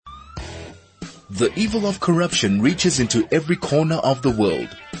The evil of corruption reaches into every corner of the world.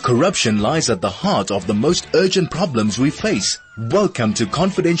 Corruption lies at the heart of the most urgent problems we face. Welcome to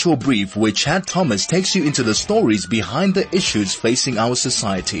Confidential Brief, where Chad Thomas takes you into the stories behind the issues facing our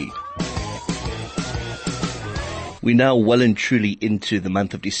society. We're now well and truly into the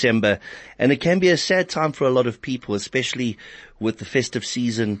month of December, and it can be a sad time for a lot of people, especially with the festive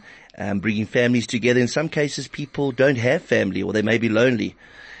season, bringing families together. In some cases, people don't have family, or they may be lonely.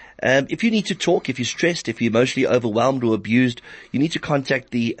 If you need to talk, if you're stressed, if you're emotionally overwhelmed or abused, you need to contact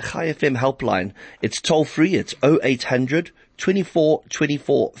the Chai FM helpline. It's toll free. It's 0800 24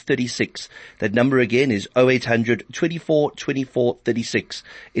 24 36. That number again is 0800 24 24 36.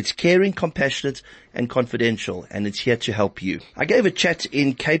 It's caring, compassionate, and confidential, and it's here to help you. I gave a chat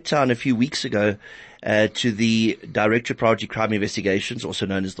in Cape Town a few weeks ago to the Director of Priority Crime Investigations, also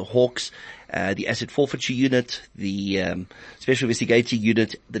known as the Hawks, the Asset Forfeiture Unit, the Special Investigating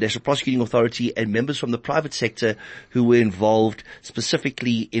Unit, the National Prosecuting Authority, and members from the private sector who were involved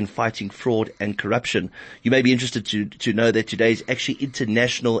specifically in fighting fraud and corruption. You may be interested to know that today is actually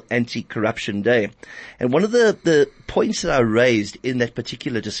International Anti-Corruption Day. And one of the points that I raised in that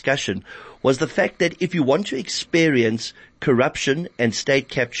particular discussion was the fact that if you want to experience corruption and state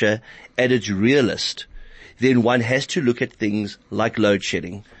capture at its realest, then one has to look at things like load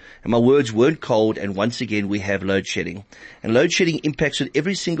shedding. And my words weren't cold, and once again we have load shedding. And load shedding impacts on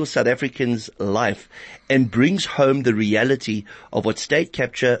every single South African's life and brings home the reality of what state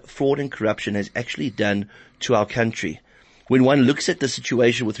capture, fraud and corruption has actually done to our country. When one looks at the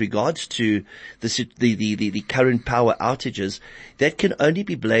situation with regards to the current power outages, that can only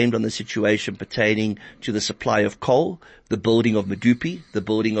be blamed on the situation pertaining to the supply of coal, the building of Medupi, the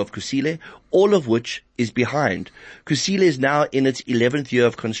building of Kusile, all of which is behind. Kusile is now in its 11th year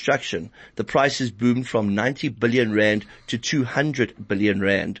of construction. The price has boomed from 90 billion rand to 200 billion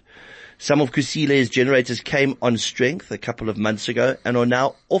rand. Some of Kusile's generators came on strength a couple of months ago and are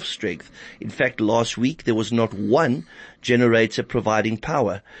now off strength. In fact, last week there was not one generator providing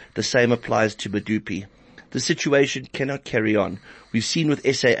power. The same applies to Medupi. The situation cannot carry on. We've seen with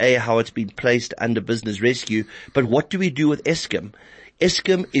SAA how it's been placed under business rescue, but what do we do with Eskom?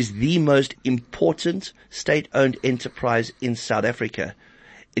 Eskom is the most important state-owned enterprise in South Africa.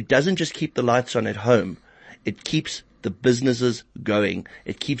 It doesn't just keep the lights on at home. It keeps the businesses going.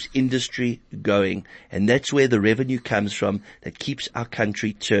 It keeps industry going. And that's where the revenue comes from that keeps our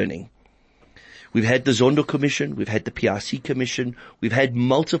country turning. We've had the Zondo Commission. We've had the PRC Commission. We've had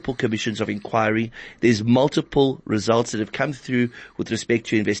multiple commissions of inquiry. There's multiple results that have come through with respect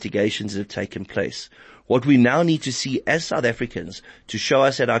to investigations that have taken place. What we now need to see as South Africans to show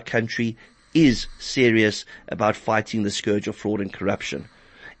us that our country is serious about fighting the scourge of fraud and corruption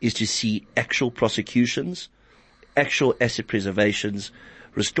is to see actual prosecutions, actual asset preservations,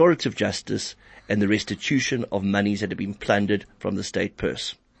 restorative justice, and the restitution of monies that have been plundered from the state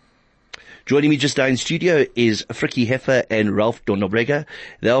purse. Joining me just now in studio is Frikkie, Hefer, and Ralph Nobrega.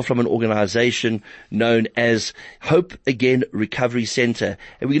 They are from an organization known as Hope Again Recovery Center,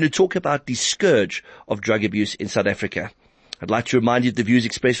 and we're going to talk about the scourge of drug abuse in South Africa. I'd like to remind you that the views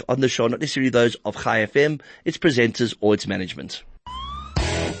expressed on the show are not necessarily those of Chai FM, its presenters, or its management.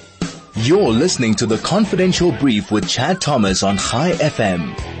 You're listening to the Confidential Brief with Chad Thomas on Chai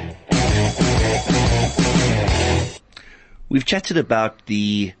FM. We've chatted about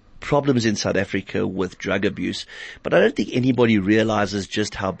the problems in South Africa with drug abuse, but I don't think anybody realizes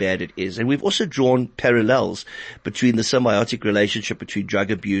just how bad it is. And we've also drawn parallels between the symbiotic relationship between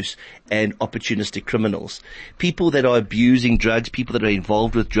drug abuse and opportunistic criminals. People that are abusing drugs, people that are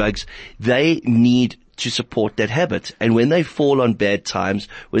involved with drugs, they need to support that habit. And when they fall on bad times,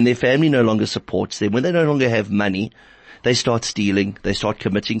 when their family no longer supports them, when they no longer have money, they start stealing, they start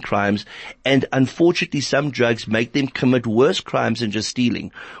committing crimes, and unfortunately some drugs make them commit worse crimes than just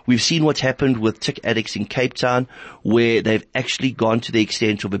stealing. We've seen what's happened with tick addicts in Cape Town, where they've actually gone to the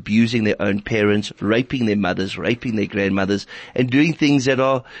extent of abusing their own parents, raping their mothers, raping their grandmothers, and doing things that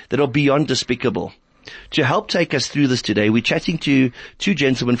are beyond despicable. To help take us through this today, we're chatting to two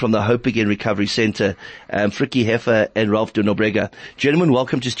gentlemen from the Hope Again Recovery Center, Frikkie, Hefer, and Ralph Nobrega. Gentlemen,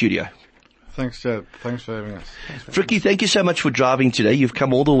 welcome to studio. Thanks, Chad. Thanks for having us. Frikkie, thank you so much for driving today. You've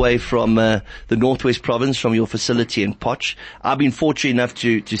come all the way from the Northwest Province, from your facility in Potch. I've been fortunate enough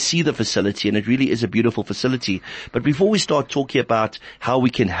to see the facility, and it really is a beautiful facility. But before we start talking about how we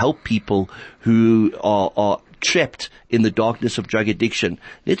can help people who are trapped in the darkness of drug addiction,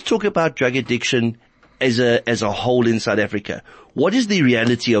 let's talk about drug addiction as a whole in South Africa. What is the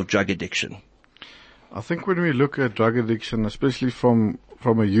reality of drug addiction? I think when we look at drug addiction, especially from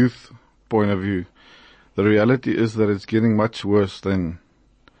a youth point of view, the reality is that it's getting much worse than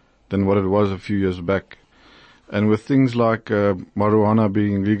than what it was a few years back. And with things like marijuana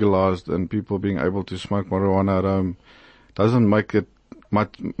being legalized and people being able to smoke marijuana at home, doesn't make it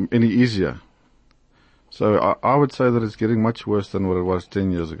much any easier. So I would say that it's getting much worse than what it was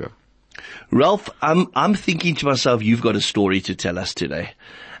 10 years ago. Ralph, I'm thinking to myself, you've got a story to tell us today.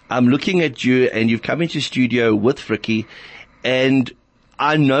 I'm looking at you and you've come into studio with Frikkie, and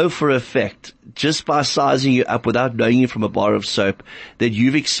I know for a fact, just by sizing you up without knowing you from a bar of soap, that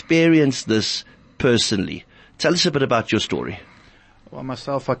you've experienced this personally. Tell us a bit about your story. Well,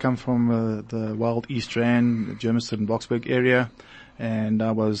 myself, I come from the Wild East Rand, Germiston, Boksburg area, and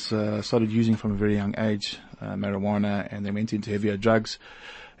I was started using from a very young age marijuana, and then went into heavier drugs.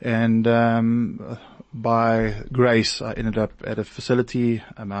 And by grace, I ended up at a facility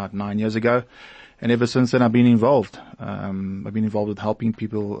about 9 years ago, and ever since then I've been involved. I've been involved with helping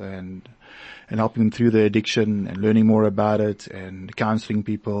people and helping them through their addiction and learning more about it and counseling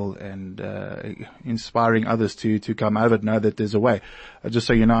people and inspiring others to come out of it, know that there's a way. Just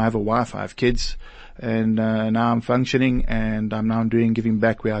so you know, I have a wife, I have kids, and now I'm functioning, and I'm now giving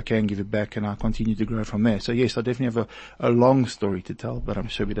back where I can give it back, and I'll continue to grow from there. So yes, I definitely have a long story to tell, but I'm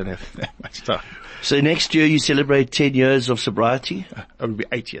sure we don't have that much time. So next year you celebrate 10 years of sobriety? It'll be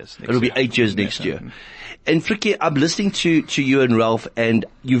 8 years. It'll be 8 years next year. And Frikkie, I'm listening to you and Ralph, and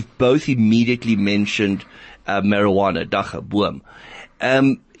you've both immediately mentioned marijuana, dacha, boom.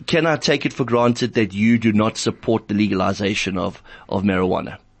 Can I take it for granted that you do not support the legalization of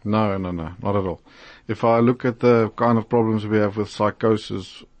marijuana? No, not at all. If I look at the kind of problems we have with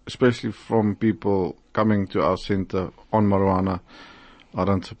psychosis, especially from people coming to our center on marijuana, I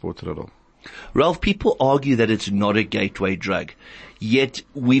don't support it at all. Ralph, people argue that it's not a gateway drug, yet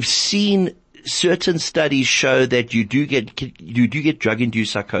we've seen certain studies show that you do get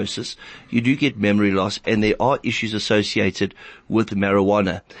drug-induced psychosis, you do get memory loss, and there are issues associated with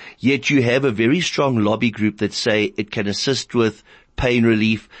marijuana. Yet you have a very strong lobby group that say it can assist with pain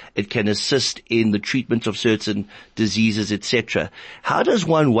relief, it can assist in the treatment of certain diseases, etc. How does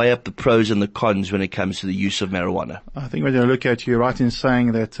one weigh up the pros and the cons when it comes to the use of marijuana? I think when you look at, you're right in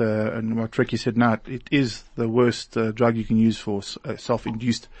saying that, and what Frikkie said now, it is the worst drug you can use for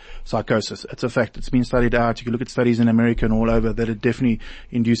self-induced psychosis. It's a fact. It's been studied out. You can look at studies in America and all over that it definitely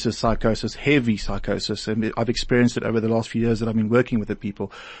induces psychosis, heavy psychosis. And I've experienced it over the last few years that I've been working with the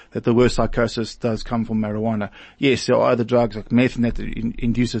people, that the worst psychosis does come from marijuana. Yes, there are other drugs like meth that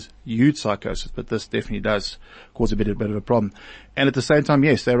induces huge psychosis, but this definitely does cause a bit of a problem. And at the same time,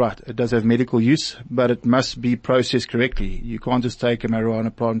 yes, they're right. It does have medical use, but it must be processed correctly. You can't just take a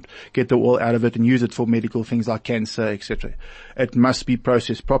marijuana plant, get the oil out of it and use it for medical things like cancer, etc. It must be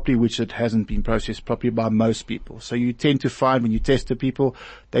processed properly, which it hasn't been processed properly by most people. So you tend to find when you test the people,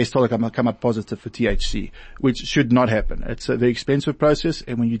 they still come up positive for THC, which should not happen. It's a very expensive process,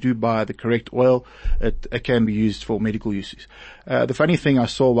 and when you do buy the correct oil, it can be used for medical uses. The funny thing I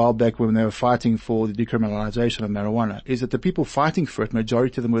saw a while back when they were fighting for the decriminalization of marijuana is that the people fighting for it,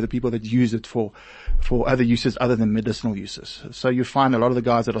 majority of them were the people that use it for other uses other than medicinal uses. So you find a lot of the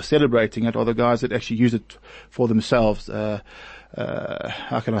guys that are celebrating it are the guys that actually use it for themselves.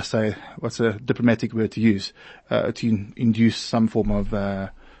 How can I say, what's a diplomatic word to use, to induce some form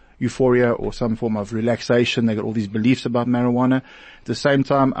of euphoria or some form of relaxation. They got all these beliefs about marijuana. At the same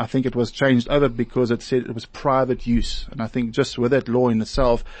time, I think it was changed over because it said it was private use. And I think just with that law in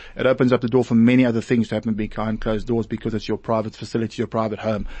itself, it opens up the door for many other things to happen behind closed doors because it's your private facility, your private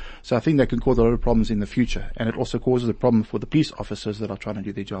home. So I think that can cause a lot of problems in the future. And it also causes a problem for the police officers that are trying to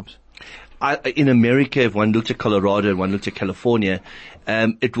do their jobs. In America, if one looked at Colorado and one looked at California,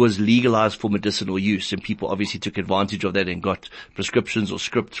 it was legalized for medicinal use, and people obviously took advantage of that and got prescriptions or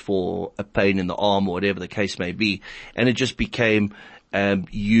scripts for a pain in the arm or whatever the case may be, and it just became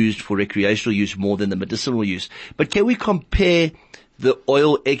used for recreational use more than the medicinal use. But can we compare the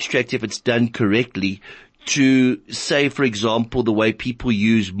oil extract, if it's done correctly, to, say, for example, the way people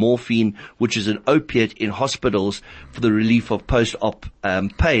use morphine, which is an opiate in hospitals for the relief of post-op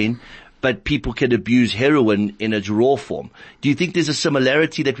pain, but people can abuse heroin in its raw form? Do you think there's a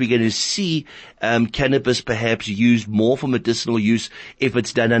similarity that we're going to see cannabis perhaps used more for medicinal use if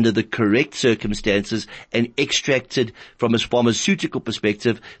it's done under the correct circumstances and extracted from a pharmaceutical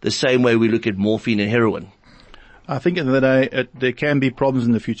perspective the same way we look at morphine and heroin? I think at the end of the day, there can be problems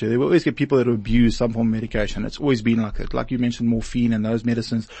in the future. There will always get people that abuse some form of medication. It's always been like that. Like you mentioned, morphine and those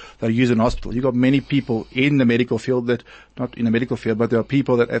medicines that are used in hospital. You've got many people in the medical field that, not in the medical field, but there are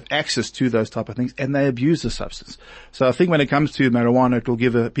people that have access to those type of things and they abuse the substance. So I think when it comes to marijuana, it will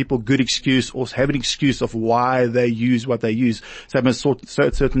give people good excuse or have an excuse of why they use what they use. So they must sort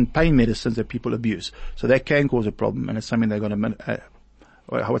certain pain medicines that people abuse. So that can cause a problem, and it's something they're going to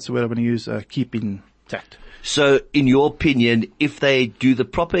what's the word I'm going to use? Keep intact. So, in your opinion, if they do the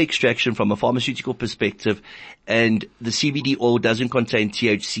proper extraction from a pharmaceutical perspective and the CBD oil doesn't contain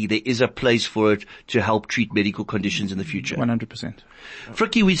THC, there is a place for it to help treat medical conditions in the future? 100%.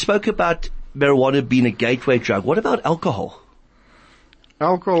 Frikkie, we spoke about marijuana being a gateway drug. What about alcohol?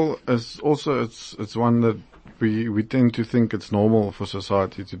 Alcohol is also, it's one that we tend to think it's normal for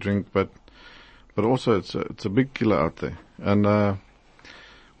society to drink, but also it's a big killer out there. And,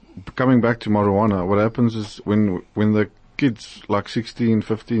 coming back to marijuana, what happens is when the kids, like 16,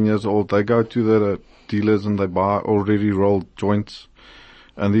 15 years old, they go to the dealers and they buy already rolled joints.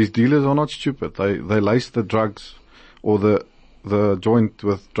 And these dealers are not stupid. They lace the drugs or the joint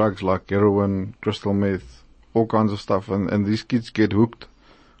with drugs like heroin, crystal meth, all kinds of stuff. And these kids get hooked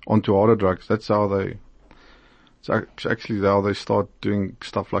onto harder drugs. It's actually how they start doing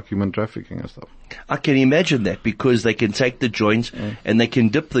stuff like human trafficking and stuff. I can imagine that, because they can take the joint and they can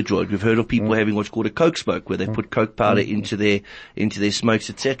dip the joint. We've heard of people having what's called a coke smoke, where they put coke powder into their smokes,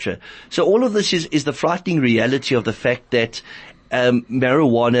 etc. So all of this is the frightening reality of the fact that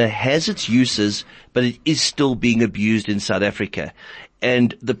marijuana has its uses, but it is still being abused in South Africa.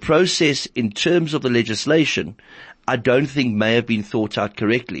 And the process in terms of the legislation, I don't think may have been thought out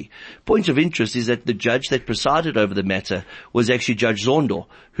correctly. Point of interest is that the judge that presided over the matter was actually Judge Zondo,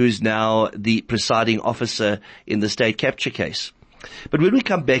 who's now the presiding officer in the state capture case. But when we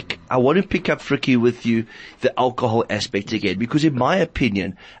come back, I want to pick up, Frikkie, with you the alcohol aspect again, because in my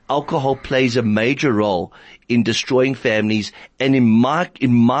opinion, alcohol plays a major role in destroying families, and in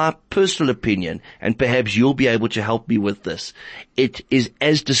my personal opinion, and perhaps you'll be able to help me with this, it is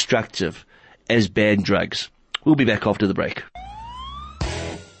as destructive as banned drugs. We'll be back after the break.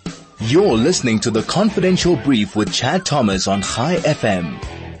 You're listening to The Confidential Brief with Chad Thomas on High FM.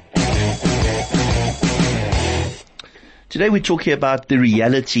 Today we're talking about the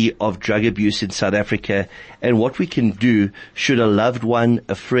reality of drug abuse in South Africa and what we can do should a loved one,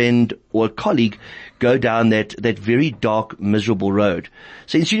 a friend, or a colleague go down that very dark, miserable road.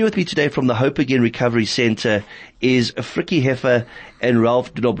 So in studio with me today from the Hope Again Recovery Center is Frikkie Hefer and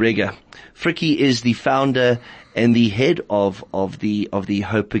Ralph Nobrega. Frikkie is the founder and the head of the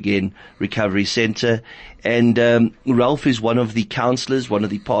Hope Again Recovery Center, and Ralph is one of the counselors, one of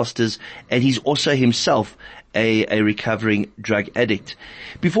the pastors, and he's also himself a recovering drug addict.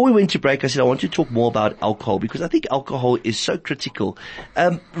 Before we went to break, I said I want to talk more about alcohol, because I think alcohol is so critical.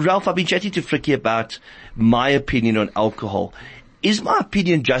 Ralph, I've been chatting to Frikkie about my opinion on alcohol. Is my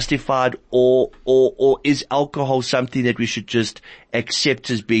opinion justified, or is alcohol something that we should just accept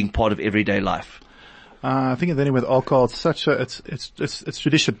as being part of everyday life? I think then with alcohol, it's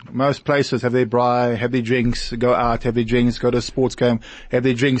tradition. Most places have their braai, have their drinks, go out, have their drinks, go to a sports game, have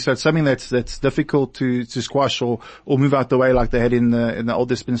their drinks. So it's something that's difficult to squash or move out the way, like they had in the old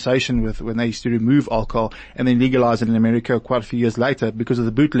dispensation when they used to remove alcohol and then legalize it in America quite a few years later because of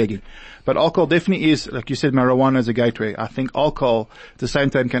the bootlegging. But alcohol definitely is, like you said, marijuana is a gateway. I think alcohol at the same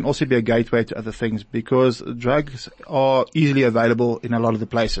time can also be a gateway to other things, because drugs are easily available in a lot of the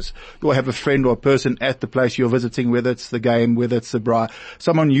places. You'll have a friend or a person at the place you're visiting, whether it's the game, whether it's the braai,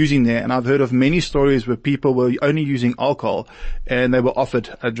 someone using there. And I've heard of many stories where people were only using alcohol and they were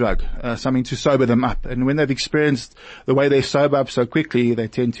offered a drug, something to sober them up. And when they've experienced the way they sober up so quickly, they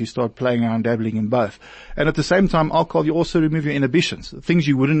tend to start playing around, dabbling in both. And at the same time, alcohol, you also remove your inhibitions. Things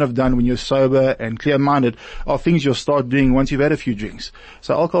you wouldn't have done when you're sober and clear-minded are things you'll start doing once you've had a few drinks.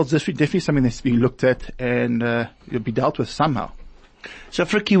 So alcohol is definitely something that's to be looked at and you'll be dealt with somehow. So,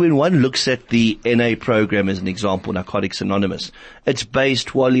 Frikkie, when one looks at the NA program as an example, Narcotics Anonymous, it's based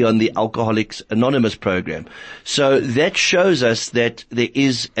wholly on the Alcoholics Anonymous program. So that shows us that there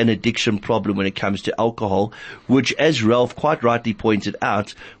is an addiction problem when it comes to alcohol, which, as Ralph quite rightly pointed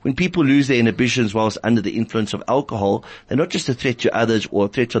out, when people lose their inhibitions whilst under the influence of alcohol, they're not just a threat to others or a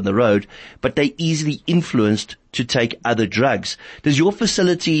threat on the road, but they're easily influenced to take other drugs. Does your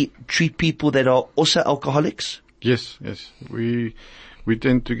facility treat people that are also alcoholics? Yes. We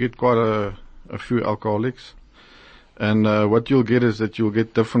tend to get quite a few alcoholics. And what you'll get is that you'll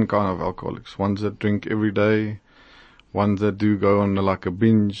get different kind of alcoholics. Ones that drink every day, ones that do go on like a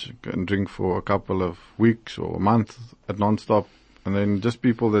binge and drink for a couple of weeks or a month at non-stop. And then just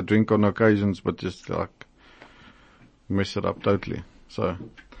people that drink on occasions but just like mess it up totally. So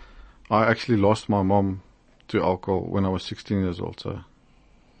I actually lost my mom to alcohol when I was 16 years old, so.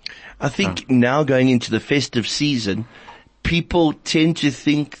 I think now going into the festive season, people tend to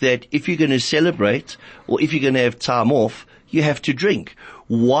think that if you're going to celebrate or if you're going to have time off, you have to drink.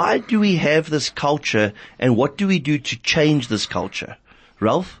 Why do we have this culture, and what do we do to change this culture?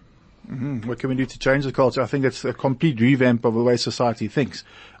 Ralph? What can we do to change the culture? I think it's a complete revamp of the way society thinks.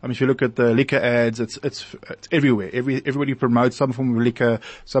 I mean, if you look at the liquor ads, it's everywhere. Everybody promotes some form of liquor,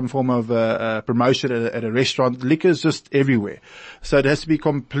 some form of promotion at a restaurant. Liquor is just everywhere. So it has to be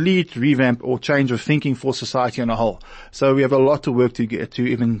complete revamp or change of thinking for society on a whole. So we have a lot of work to get to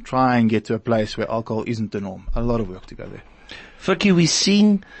even try and get to a place where alcohol isn't the norm. A lot of work to go there. Frikkie, we're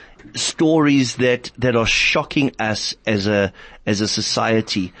seeing stories that are shocking us as a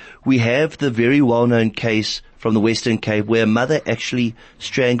society. We have the very well-known case from the Western Cape where a mother actually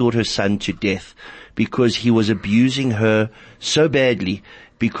strangled her son to death because he was abusing her so badly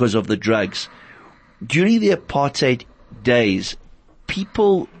because of the drugs. During the apartheid days,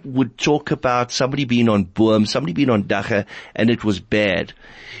 people would talk about somebody being on boom, somebody being on dagga, and it was bad.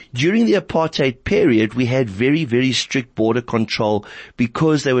 During the apartheid period, we had very, very strict border control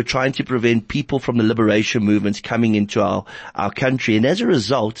because they were trying to prevent people from the liberation movements coming into our country. And as a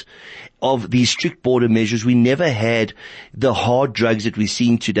result of these strict border measures, we never had the hard drugs that we're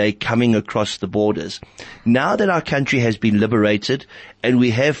seeing today coming across the borders. Now that our country has been liberated and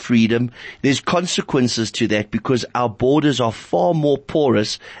we have freedom, there's consequences to that because our borders are far more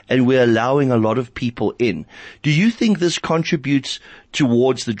porous and we're allowing a lot of people in. Do you think this contributes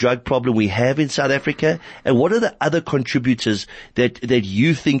towards the drug problem we have in South Africa? And what are the other contributors that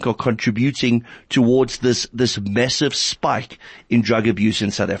you think are contributing towards this massive spike in drug abuse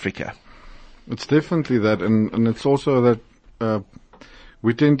in South Africa? It's definitely that, and it's also that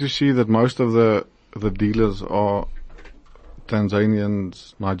we tend to see that most of the dealers are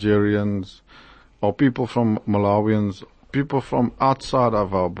Tanzanians, Nigerians, or people from Malawians, people from outside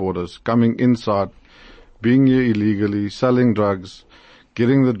of our borders, coming inside, being here illegally, selling drugs,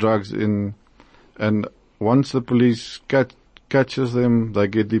 getting the drugs in, and once the police catches them, they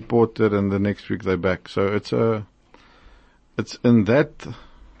get deported, and the next week they're back. So it's in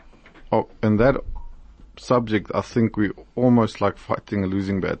that subject, I think we're almost like fighting a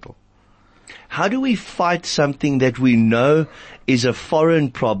losing battle. How do we fight something that we know is a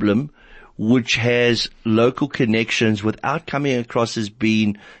foreign problem which has local connections without coming across as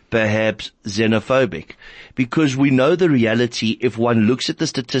being perhaps xenophobic? Because we know the reality if one looks at the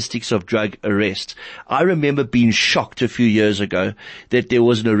statistics of drug arrests. I remember being shocked a few years ago that there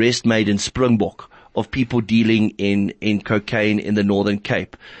was an arrest made in Springbok of people dealing in cocaine in the Northern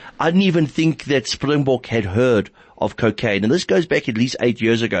Cape. I didn't even think that Springbok had heard of cocaine. And this goes back at least 8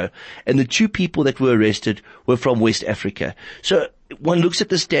 years ago. And the two people that were arrested were from West Africa. So one looks at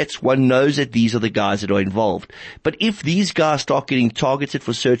the stats, one knows that these are the guys that are involved. But if these guys start getting targeted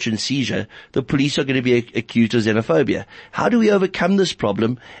for search and seizure, the police are going to be accused of xenophobia. How do we overcome this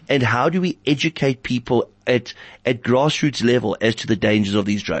problem? And how do we educate people at grassroots level as to the dangers of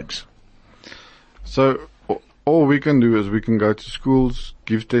these drugs? So all we can do is we can go to schools,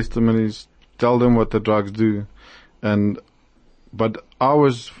 give testimonies, tell them what the drugs do. But I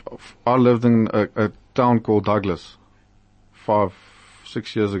lived in a town called Douglas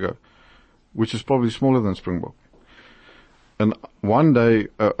 5-6 years ago, which is probably smaller than Springbok. And one day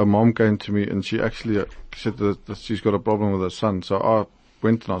a mom came to me and she actually said that she's got a problem with her son. So I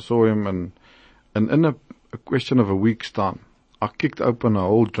went and I saw him and in a question of a week's time, I kicked open a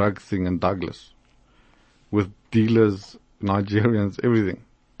whole drug thing in Douglas with dealers, Nigerians, everything,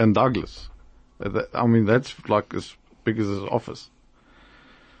 in Douglas. I mean, that's like as big as his office.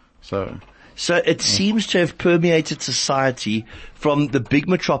 So it seems to have permeated society from the big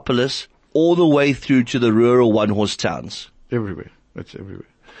metropolis all the way through to the rural one-horse towns. Everywhere. It's everywhere.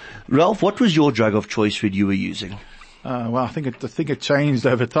 Ralph, what was your drug of choice when you were using? Well, I think it changed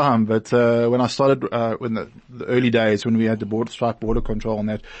over time, but when I started, in the early days when we had the strict border control on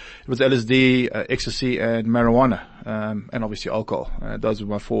that, it was LSD, ecstasy, and marijuana, and obviously alcohol. Those were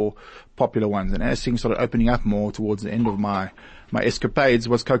my four popular ones. And as things started opening up more towards the end of my escapades,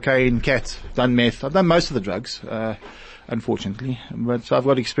 was cocaine, cat, done meth. I've done most of the drugs, unfortunately, but so I've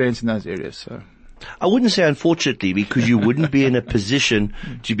got experience in those areas. So. I wouldn't say unfortunately, because you wouldn't be in a position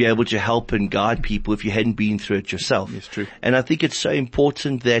to be able to help and guide people if you hadn't been through it yourself. Yes, true. And I think it's so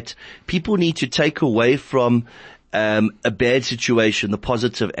important that people need to take away from a bad situation the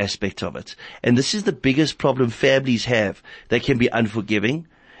positive aspect of it. And this is the biggest problem families have. They can be unforgiving.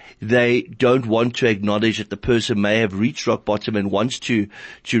 They don't want to acknowledge that the person may have reached rock bottom and wants to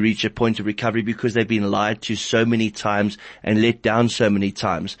reach a point of recovery because they've been lied to so many times and let down so many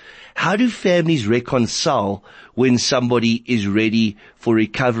times. How do families reconcile when somebody is ready for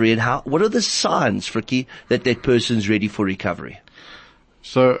recovery, and what are the signs, Frikkie, that person's ready for recovery?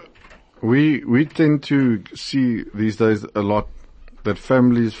 So we tend to see these days a lot that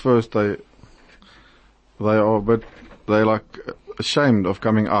families first they're like ashamed of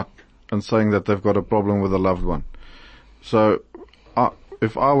coming out and saying that they've got a problem with a loved one. So,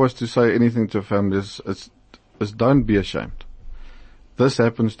 if I was to say anything to families, it's don't be ashamed. This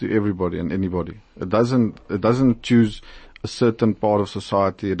happens to everybody and anybody. It doesn't choose a certain part of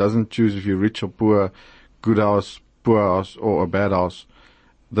society. It doesn't choose if you're rich or poor, good house, poor house, or a bad house.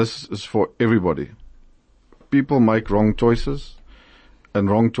 This is for everybody. People make wrong choices, and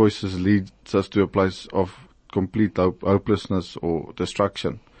wrong choices leads us to a place of complete hopelessness or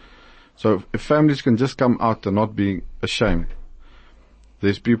destruction. So if families can just come out and not be ashamed,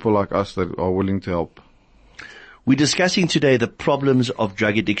 there's people like us that are willing to help. We're discussing today the problems of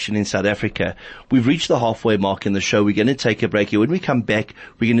drug addiction in South Africa. We've reached the halfway mark in the show. We're going to take a break here. When we come back,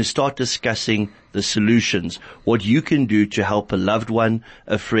 we're going to start discussing the solutions, what you can do to help a loved one,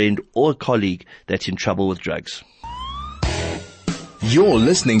 a friend, or a colleague that's in trouble with drugs. You're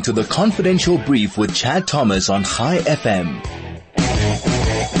listening to The Confidential Brief with Chad Thomas on High FM.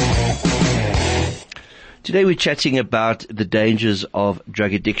 Today we're chatting about the dangers of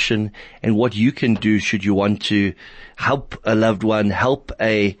drug addiction and what you can do should you want to help a loved one, help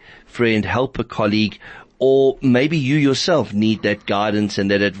a friend, help a colleague, or maybe you yourself need that guidance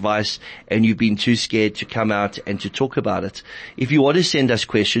and that advice and you've been too scared to come out and to talk about it. If you want to send us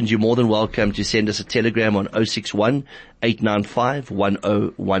questions, you're more than welcome to send us a telegram on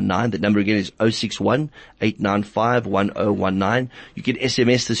 061-895-1019. The number again is 061-895-1019. You can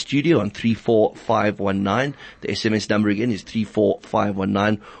SMS the studio on 34519. The SMS number again is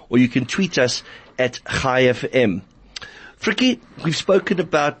 34519. Or you can tweet us at High FM. Frikkie, we've spoken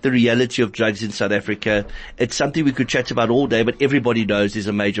about the reality of drugs in South Africa. It's something we could chat about all day, but everybody knows there's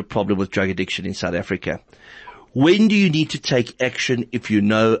a major problem with drug addiction in South Africa. When do you need to take action if you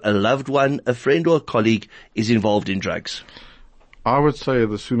know a loved one, a friend or a colleague is involved in drugs? I would say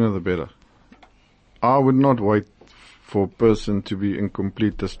the sooner the better. I would not wait for a person to be in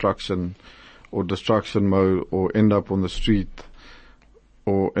complete destruction or destruction mode or end up on the street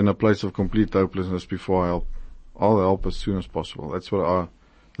or in a place of complete hopelessness before I help. I'll help as soon as possible. That's the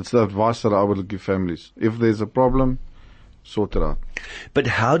advice that I would give families. If there's a problem, sort it out. But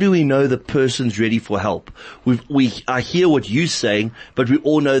how do we know the person's ready for help? I hear what you're saying, but we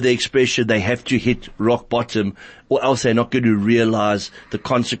all know the expression they have to hit rock bottom or else they're not going to realize the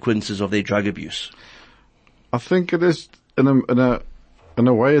consequences of their drug abuse. I think it is, in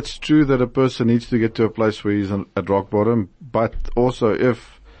a way it's true that a person needs to get to a place where he's at rock bottom, but also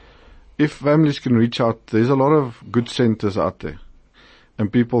if families can reach out, there's a lot of good centers out there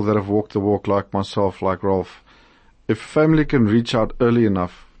and people that have walked the walk like myself, like Rolf. If family can reach out early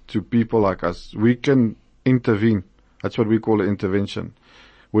enough to people like us, we can intervene. That's what we call an intervention,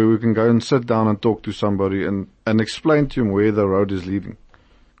 where we can go and sit down and talk to somebody and explain to him where the road is leading.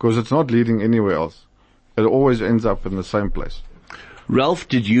 Because it's not leading anywhere else. It always ends up in the same place. Ralph,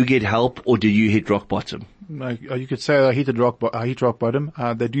 did you get help or did you hit rock bottom? You could say I hit rock bottom.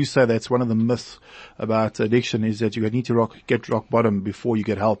 They do say that's one of the myths about addiction is that you need to get rock bottom before you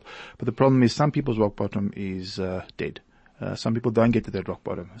get help. But the problem is some people's rock bottom is dead. Some people don't get to that rock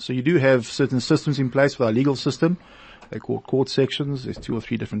bottom. So you do have certain systems in place with our legal system. They're called court sections. There's 2 or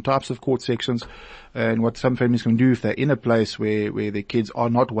 3 different types of court sections. And what some families can do if they're in a place where their kids are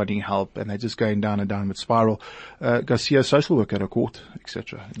not wanting help and they're just going down a downward spiral, go see a social worker at a court,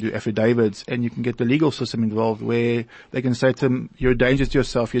 etc. Do affidavits, and you can get the legal system involved where they can say to them, you're a danger to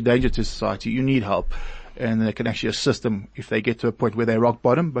yourself, you're a danger to society, you need help. And they can actually assist them if they get to a point where they're rock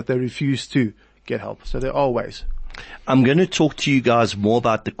bottom, but they refuse to get help. So there are ways. I'm going to talk to you guys more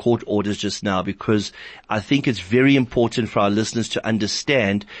about the court orders just now because I think it's very important for our listeners to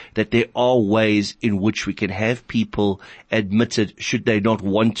understand that there are ways in which we can have people admitted should they not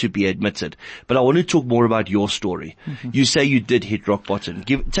want to be admitted. But I want to talk more about your story. Mm-hmm. You say you did hit rock bottom.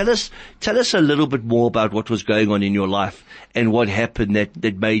 Tell us a little bit more about what was going on in your life and what happened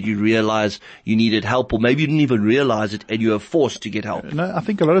that made you realize you needed help, or maybe you didn't even realize it and you were forced to get help. No, I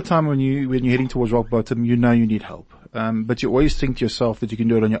think a lot of time when you're heading towards rock bottom, you know you need help. But you always think to yourself that you can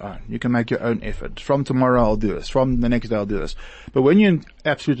do it on your own. You can make your own effort. From tomorrow I'll do this. From the next day I'll do this. But when you're in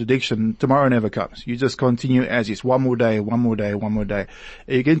absolute addiction, tomorrow never comes. You just continue as is. One more day, one more day, one more day.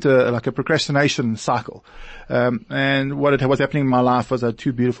 You get into like a procrastination cycle. And what's happening in my life was I had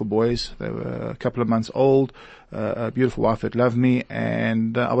 2 beautiful boys. They were a couple of months old. A beautiful wife that loved me,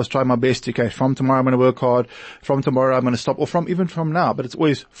 and I was trying my best. Okay, from tomorrow I'm going to work hard. From tomorrow I'm going to stop, or even from now, but it's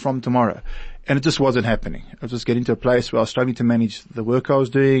always from tomorrow. And it just wasn't happening. I was just getting to a place where I was struggling to manage the work I was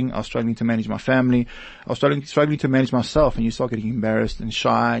doing. I was struggling to manage my family. I was struggling to manage myself, and you start getting embarrassed and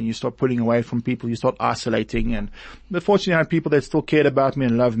shy, and you start pulling away from people. You start isolating, but fortunately I had people that still cared about me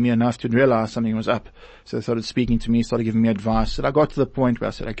and loved me enough to realize something was up. So they started speaking to me, started giving me advice. And I got to the point where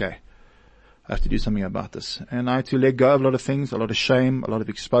I said, okay, I have to do something about this. And I had to let go of a lot of things, a lot of shame, a lot of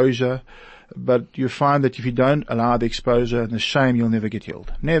exposure. But you find that if you don't allow the exposure and the shame, you'll never get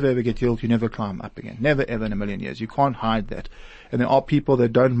healed. Never ever get healed. You never climb up again. Never ever in a million years. You can't hide that. And there are people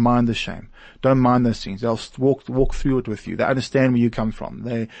that don't mind the shame, don't mind those things. They'll walk through it with you. They understand where you come from.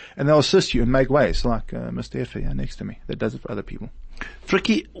 They'll assist you and make ways, like Mr. Hefer here next to me that does it for other people.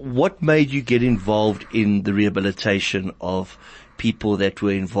 Frikkie, what made you get involved in the rehabilitation of people that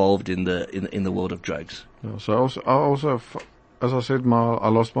were involved in the world of drugs? Yeah, so I also, as I said, I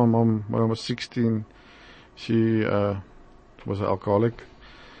lost my mom when I was 16. She was an alcoholic,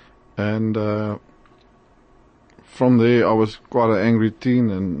 and from there I was quite an angry teen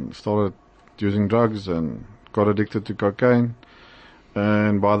and started using drugs and got addicted to cocaine.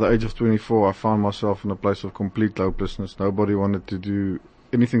 And by the age of 24, I found myself in a place of complete hopelessness. Nobody wanted to do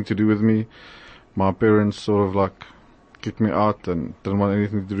anything to do with me. My parents sort of like kicked me out and didn't want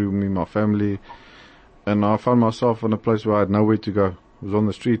anything to do with me, my family. And I found myself in a place where I had nowhere to go. I was on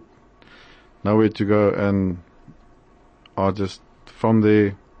the street, nowhere to go. And I just, from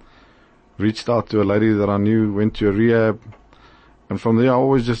there, reached out to a lady that I knew, went to a rehab. And from there, I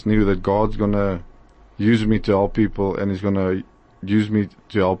always just knew that God's going to use me to help people, and He's going to use me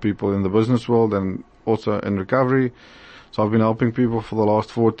to help people in the business world and also in recovery. So I've been helping people for the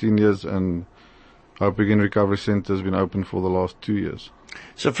last 14 years, and Hope Again Recovery Centre has been open for the last 2 years.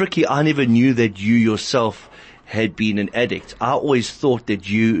 So Frikkie, I never knew that you yourself had been an addict. I always thought that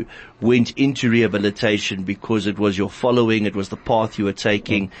you went into rehabilitation because it was your following, it was the path you were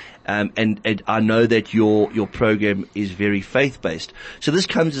taking, and I know that your program is very faith-based. So this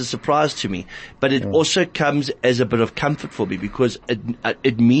comes as a surprise to me, but it also comes as a bit of comfort for me, because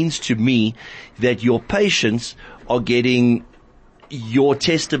it means to me that your patients are getting your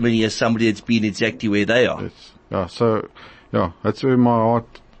testimony as somebody that's been exactly where they are. Yes. That's where my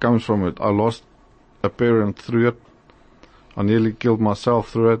heart comes from it. I lost a parent through it. I nearly killed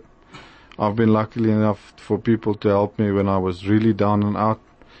myself through it. I've been lucky enough for people to help me when I was really down and out.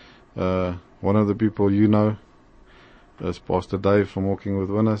 One of the people you know is Pastor Dave from Walking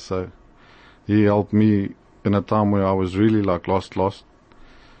with Winners. So he helped me in a time where I was really like lost.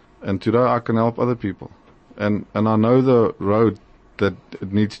 And today I can help other people. And I know the road that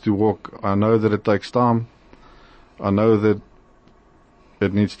it needs to walk. I know that it takes time. I know that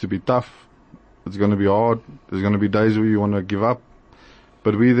it needs to be tough. It's going to be hard. There's going to be days where you want to give up.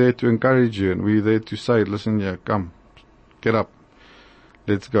 But we're there to encourage you, and we're there to say, listen, come, get up.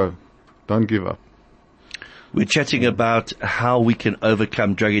 Let's go. Don't give up. We're chatting about how we can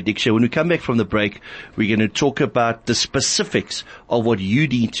overcome drug addiction. When we come back from the break, we're going to talk about the specifics of what you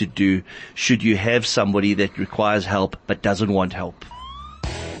need to do should you have somebody that requires help but doesn't want help.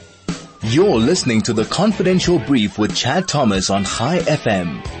 You're listening to The Confidential Brief with Chad Thomas on High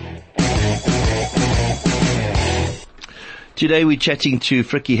FM. Today we're chatting to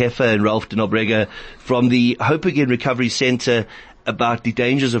Frikkie Hefer and Ralph de Nobrega from the Hope Again Recovery Centre about the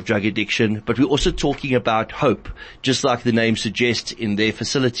dangers of drug addiction, but we're also talking about hope, just like the name suggests, in their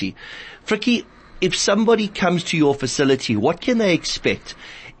facility. Frikkie, if somebody comes to your facility, what can they expect?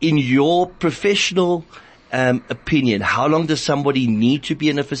 In your professional opinion, how long does somebody need to be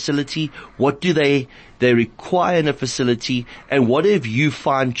in a facility? What do they require in a facility? And what have you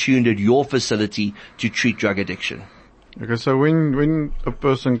fine-tuned at your facility to treat drug addiction? Okay, so when a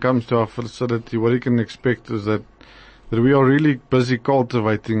person comes to our facility, what he can expect is that we are really busy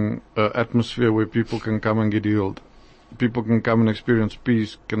cultivating an atmosphere where people can come and get healed. People can come and experience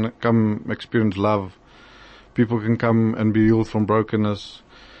peace, can come experience love. People can come and be healed from brokenness.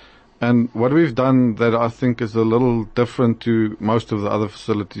 And what we've done that I think is a little different to most of the other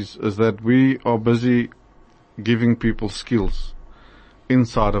facilities is that we are busy giving people skills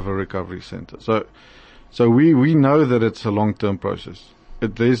inside of a recovery center. So we know that it's a long-term process.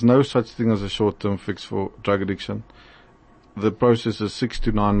 There's no such thing as a short-term fix for drug addiction. The process is 6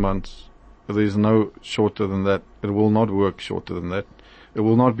 to 9 months. There's no shorter than that. It will not work shorter than that. It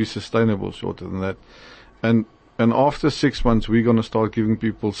will not be sustainable shorter than that. And after 6 months, we're going to start giving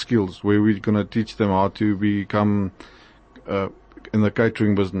people skills where we're going to teach them how to become in the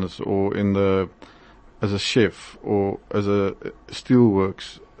catering business or as a chef or as a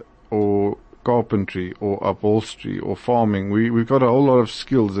steelworks or carpentry or upholstery or farming. We've got a whole lot of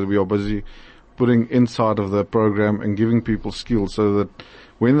skills that we are busy putting inside of the program and giving people skills so that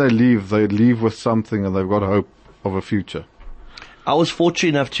when they leave with something and they've got hope of a future. I was fortunate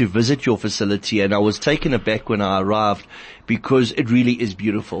enough to visit your facility, and I was taken aback when I arrived because it really is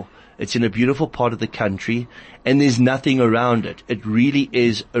beautiful. It's in a beautiful part of the country, and there's nothing around it. It really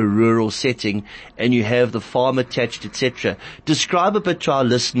is a rural setting, and you have the farm attached, etc. Describe a bit to our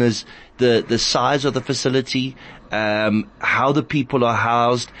listeners the size of the facility, how the people are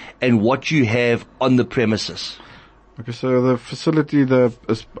housed, and what you have on the premises. Okay, so the facility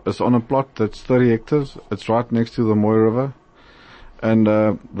is on a plot that's 30 hectares. It's right next to the Moy River. And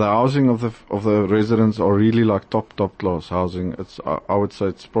the housing of the residents are really like top class housing. I would say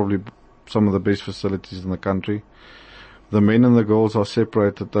it's probably some of the best facilities in the country. The men and the girls are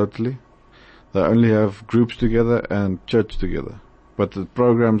separated totally. They only have groups together and church together. But the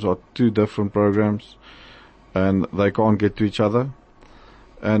programs are two different programs, and they can't get to each other.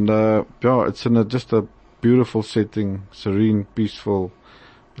 And it's in just a beautiful setting, serene, peaceful.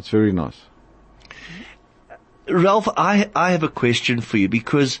 It's very nice. Ralph, I have a question for you,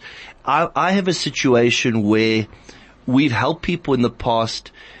 because I have a situation where we've helped people in the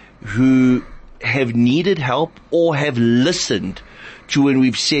past who have needed help or have listened to when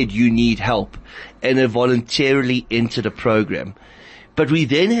we've said you need help and have voluntarily entered a program. But we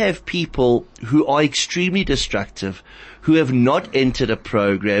then have people who are extremely destructive, who have not entered a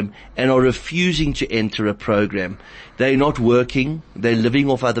program and are refusing to enter a program. They're not working. They're living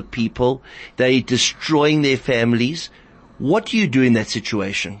off other people. They're destroying their families. What do you do in that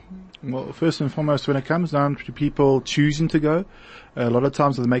situation? Well, first and foremost, when it comes down to people choosing to go, a lot of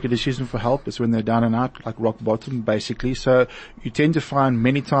times when they make a decision for help, it's when they're down and out, like rock bottom, basically. So you tend to find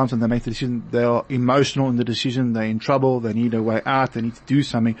many times when they make the decision, they are emotional in the decision, they're in trouble, they need a way out, they need to do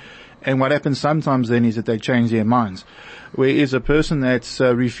something. And what happens sometimes then is that they change their minds. Whereas a person that's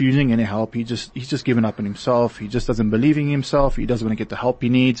refusing any help, he's just given up on himself, he just doesn't believe in himself, he doesn't want to get the help he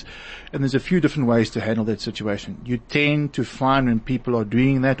needs. And there's a few different ways to handle that situation. You tend to find when people are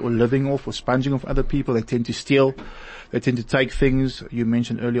doing that or living off or sponging off other people, they tend to steal. They tend to take things. You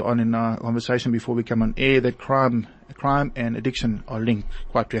mentioned earlier on in our conversation before we come on air that crime and addiction are linked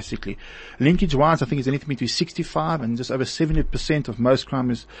quite drastically. Linkage-wise, I think it's anything between 65 and just over 70% of most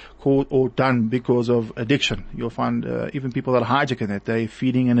crime is caught or done because of addiction. You'll find even people that are hijacking that, they're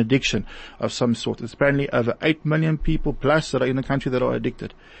feeding an addiction of some sort. There's apparently over 8 million people plus that are in the country that are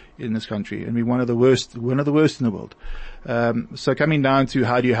addicted in this country, and we're one of the worst in the world. So coming down to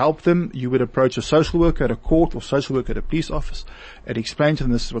how do you help them, you would approach a social worker at a court or social worker at a police office and explain to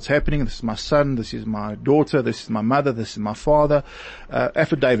them, this is what's happening, this is my son, this is my daughter, this is my mother, this is my father.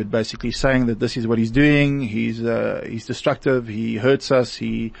 Affidavit basically saying that this is what he's doing, he's destructive, he hurts us,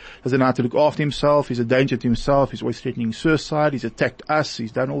 he doesn't know how to look after himself, he's a danger to himself, he's always threatening suicide, he's attacked us,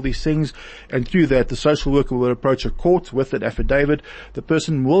 he's done all these things. And through that, the social worker will approach a court with that affidavit. The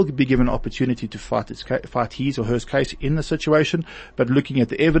person will be given an opportunity to fight his or her case in the situation, but looking at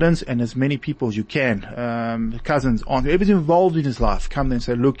the evidence and as many people as you can, cousins, aunts, whoever's involved in his life, come there and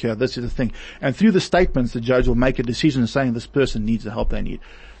say, look here, this is the thing. And through the statements, the judge will make a decision saying this person needs the help they need.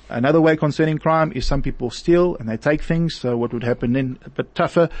 Another way concerning crime is some people steal and they take things, so what would happen then, a bit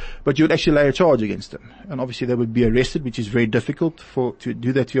tougher, but you would actually lay a charge against them. And obviously they would be arrested, which is very difficult to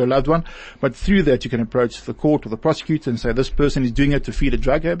do that to your loved one. But through that you can approach the court or the prosecutor and say this person is doing it to feed a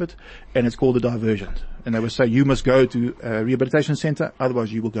drug habit, and it's called a diversion. And they will say you must go to a rehabilitation center,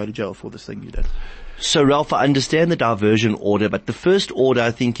 otherwise you will go to jail for this thing you did. So Ralph, I understand the diversion order, but the first order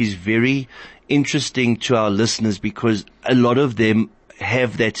I think is very interesting to our listeners because a lot of them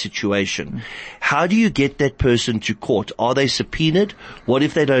have that situation. How do you get that person to court? Are they subpoenaed? What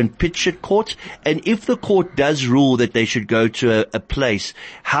if they don't pitch at court? And if the court does rule that they should go to a place,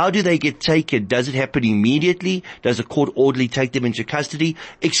 how do they get taken? Does it happen immediately? Does a court orderly take them into custody?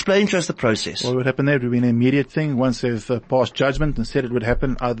 Explain to us the process. What would happen there? It would be an immediate thing. Once they've passed judgment and said it would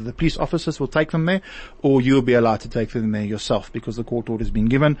happen, either the police officers will take them there or you'll be allowed to take them there yourself because the court order has been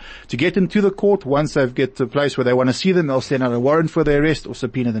given. To get them to the court, once they've get to a place where they want to see them, they'll send out a warrant for their arrest or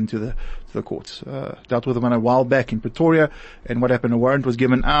subpoena them to the courts. Dealt with them a while back in Pretoria, and what happened, a warrant was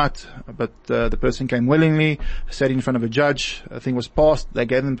given out, but the person came willingly, sat in front of a judge, a thing was passed, they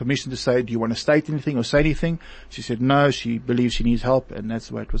gave them permission to say, do you want to state anything or say anything? She said no, she believes she needs help, and that's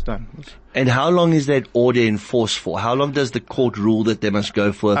the way it was done. And how long is that order enforced for? How long does the court rule that they must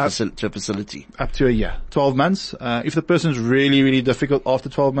go for to a facility? Up to a year, 12 months. If the person's really, really difficult after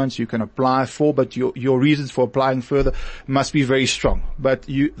 12 months, you can apply for, but your reasons for applying further must be very strong. But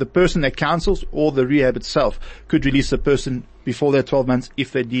the person that counsels or the rehab itself could release the person before their 12 months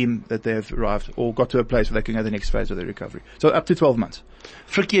if they deem that they have arrived or got to a place where they can go to the next phase of their recovery. So up to 12 months.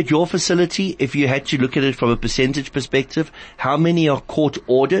 Frikkie, at your facility, if you had to look at it from a percentage perspective, how many are court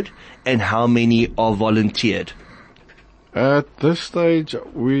ordered and how many are volunteered? At this stage,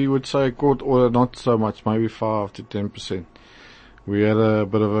 we would say court order, not so much, maybe 5 to 10%. We had a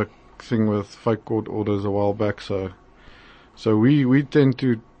bit of a thing with fake court orders a while back, so we tend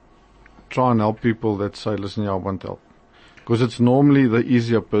to try and help people that say, listen, I want help. Because it's normally the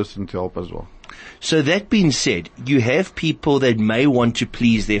easier person to help as well. So that being said, you have people that may want to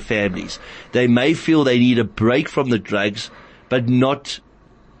please their families. They may feel they need a break from the drugs, but not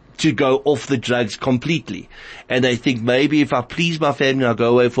to go off the drugs completely. And they think, maybe if I please my family, I'll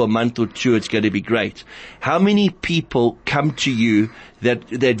go away for a month or two, it's going to be great. How many people come to you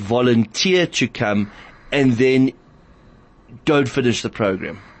that volunteer to come and then don't finish the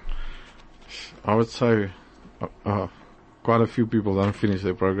program? I would say quite a few people don't finish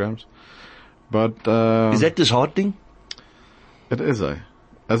their programs. But is that disheartening? It is, eh?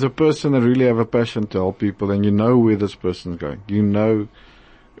 As a person that really have a passion to help people, and you know where this person's going. You know,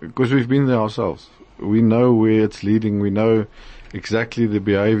 because we've been there ourselves. We know where it's leading. We know exactly the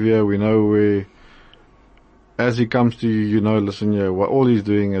behavior. We know where, as he comes to you, you know, listen, yeah, what all he's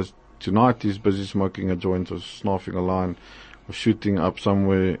doing is tonight he's busy smoking a joint or snuffing a line or shooting up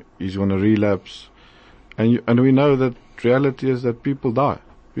somewhere. He's going to relapse. And we know that reality is that people die.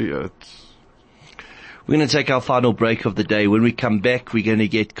 We're going to take our final break of the day. When we come back, we're going to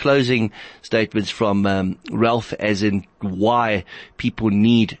get closing statements from Ralph, as in why people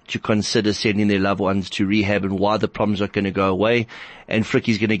need to consider sending their loved ones to rehab and why the problems are going to go away. And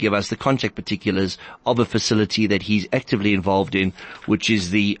Frikkie's going to give us the contact particulars of a facility that he's actively involved in, which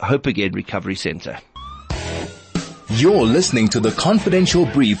is the Hope Again Recovery Center. You're listening to The Confidential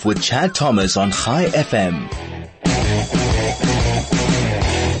Brief with Chad Thomas on High FM.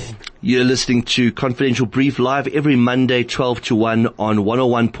 You're listening to Confidential Brief live every Monday, 12 to 1 on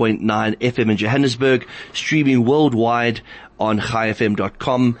 101.9 FM in Johannesburg, streaming worldwide on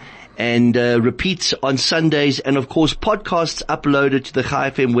highfm.com, and repeats on Sundays, and of course podcasts uploaded to the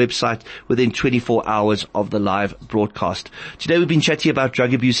High FM website within 24 hours of the live broadcast. Today we've been chatting about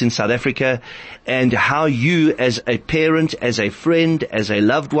drug abuse in South Africa and how you, as a parent, as a friend, as a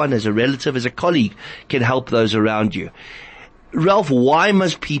loved one, as a relative, as a colleague, can help those around you. Ralph, why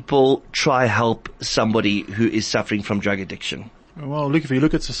must people try help somebody who is suffering from drug addiction? Well, look, if you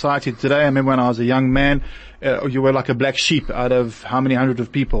look at society today, I remember when I was a young man, you were like a black sheep out of how many hundreds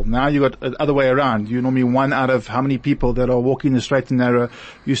of people. Now you got the other way around. You're normally one out of how many people that are walking the straight and narrow.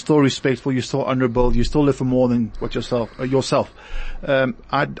 You're still respectful. You're still honorable. You still live for more than what yourself.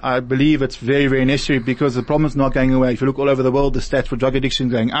 I believe it's very, very necessary because the problem is not going away. If you look all over the world, the stats for drug addiction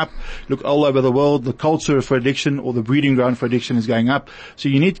is going up. Look all over the world, the culture for addiction or the breeding ground for addiction is going up. So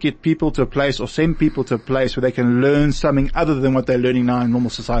you need to get people to a place or send people to a place where they can learn something other than what they're learning now in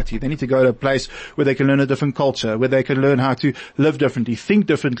normal society. They need to go to a place where they can learn a different culture, where they can learn how to live differently, think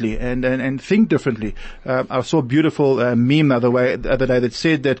differently, and think differently. I saw a beautiful meme the other day that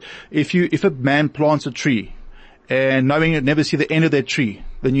said that if a man plants a tree and knowing it never see the end of that tree,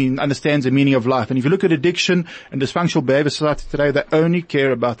 then you understand the meaning of life. And if you look at addiction and dysfunctional behavior society today, they only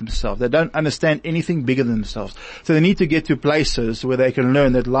care about themselves. They don't understand anything bigger than themselves. So they need to get to places where they can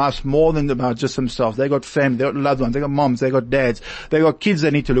learn that life's more than about just themselves. They got family, they got loved ones, they got moms, they got dads, they got kids they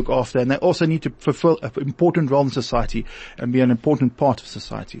need to look after, and they also need to fulfill an important role in society and be an important part of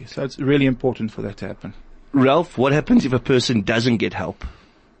society. So it's really important for that to happen. Ralph, what happens if a person doesn't get help?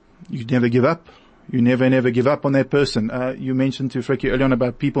 You never give up. You never give up on that person. You mentioned to Frikkie earlier on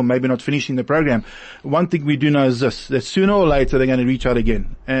about people maybe not finishing the program. One thing we do know is this, that sooner or later they're going to reach out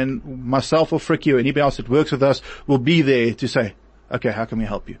again. And myself or Frikkie or anybody else that works with us will be there to say, okay, how can we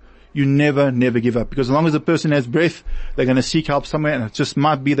help you? You never give up, because as long as the person has breath, they're going to seek help somewhere, and it just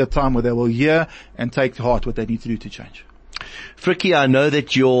might be the time where they will hear and take to heart what they need to do to change. Frikkie, I know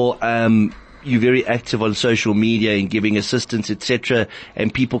that you're very active on social media and giving assistance, etc.,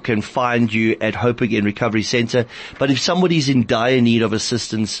 and people can find you at Hope Again Recovery Center. But if somebody's in dire need of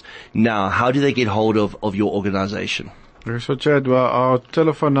assistance now, how do they get hold of your organization? So Chad, our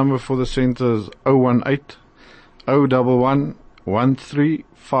telephone number for the center is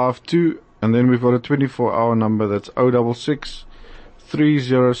 018-011-1352, and then we've got a 24-hour number that's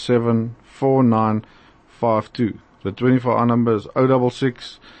 066-307-4952. The 24-hour number is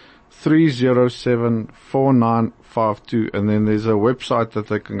 066-307-4952, and then there's a website that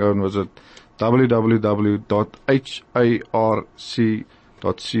they can go and visit,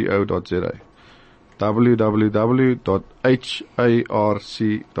 www.harc.co.za.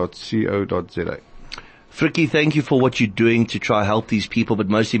 www.harc.co.za. Frikkie, thank you for what you're doing to try help these people, but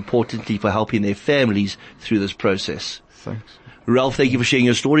most importantly for helping their families through this process. Thanks. Ralph, thank you for sharing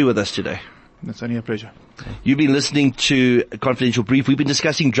your story with us today. It's only a pleasure. You've been listening to a Confidential Brief. We've been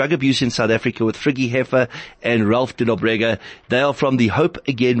discussing drug abuse in South Africa with Frikkie, Hefer and Ralph de Nobrega. They are from the Hope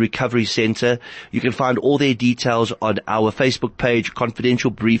Again Recovery Center. You can find all their details on our Facebook page, Confidential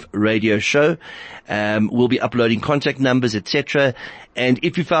Brief Radio Show. We'll be uploading contact numbers, etc. And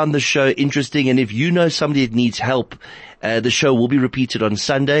if you found the show interesting and if you know somebody that needs help, the show will be repeated on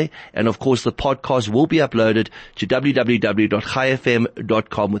Sunday, and of course the podcast will be uploaded to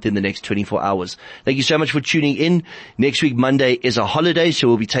www.chaifm.com within the next 24 hours. Thank you so much for tuning in. Next week, Monday, is a holiday, so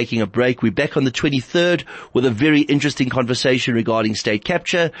we'll be taking a break. We're back on the 23rd with a very interesting conversation regarding state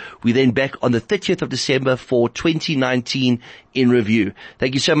capture. We're then back on the 30th of December for 2019 in review.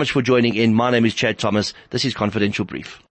 Thank you so much for joining in. My name is Chad Thomas. This is Confidential Brief.